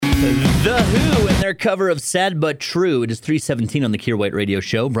The Who and their cover of Sad But True. It is 3:17 on the Kier White Radio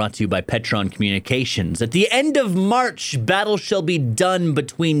Show, brought to you by Petron Communications. At the end of March, battle shall be done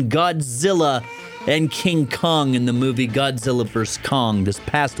between Godzilla and King Kong in the movie Godzilla vs. Kong. This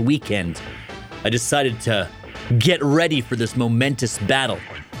past weekend, I decided to get ready for this momentous battle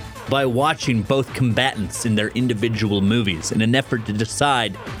by watching both combatants in their individual movies in an effort to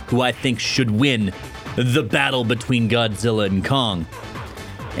decide who I think should win the battle between Godzilla and Kong.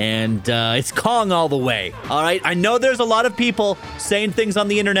 And it's Kong all the way, all right? I know there's a lot of people saying things on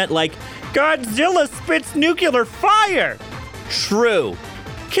the internet like, Godzilla spits nuclear fire. True.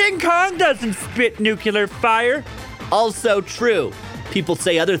 King Kong doesn't spit nuclear fire. Also true. People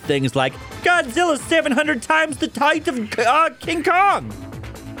say other things like, Godzilla's 700 times the height of King Kong.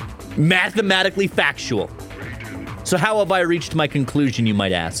 Mathematically factual. So how have I reached my conclusion, you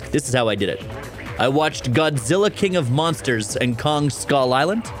might ask? This is how I did it. I watched Godzilla King of Monsters and Kong Skull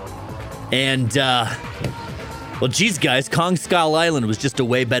Island. And, well, geez, guys, Kong Skull Island was just a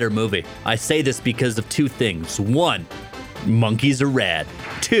way better movie. I say this because of two things. One, monkeys are rad.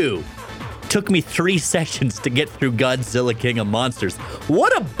 Two, took me 3 sessions to get through Godzilla King of Monsters.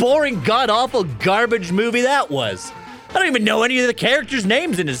 What a boring, god-awful garbage movie that was. I don't even know any of the characters'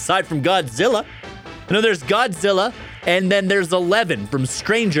 names in it aside from Godzilla. I know there's Godzilla, and then there's 11 from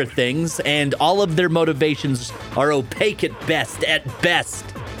Stranger Things, and all of their motivations are opaque at best.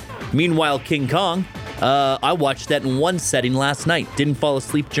 Meanwhile, King Kong, I watched that in one setting last night. Didn't fall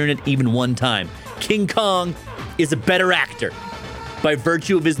asleep during it even one time. King Kong is a better actor by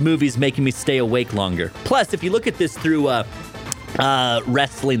virtue of his movies making me stay awake longer. Plus, if you look at this through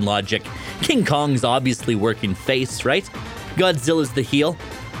wrestling logic, King Kong's obviously working face, right? Godzilla's the heel.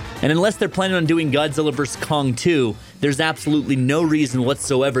 And unless they're planning on doing Godzilla vs. Kong 2, there's absolutely no reason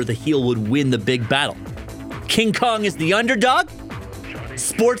whatsoever the heel would win the big battle. King Kong is the underdog.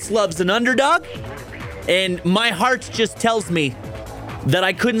 Sports loves an underdog. And my heart just tells me that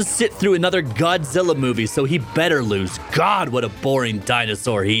I couldn't sit through another Godzilla movie, so he better lose. God, what a boring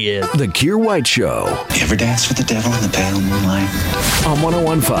dinosaur he is. The Kier White Show. You ever dance with the devil in the pale moonlight? On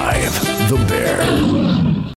 101.5, The Bear.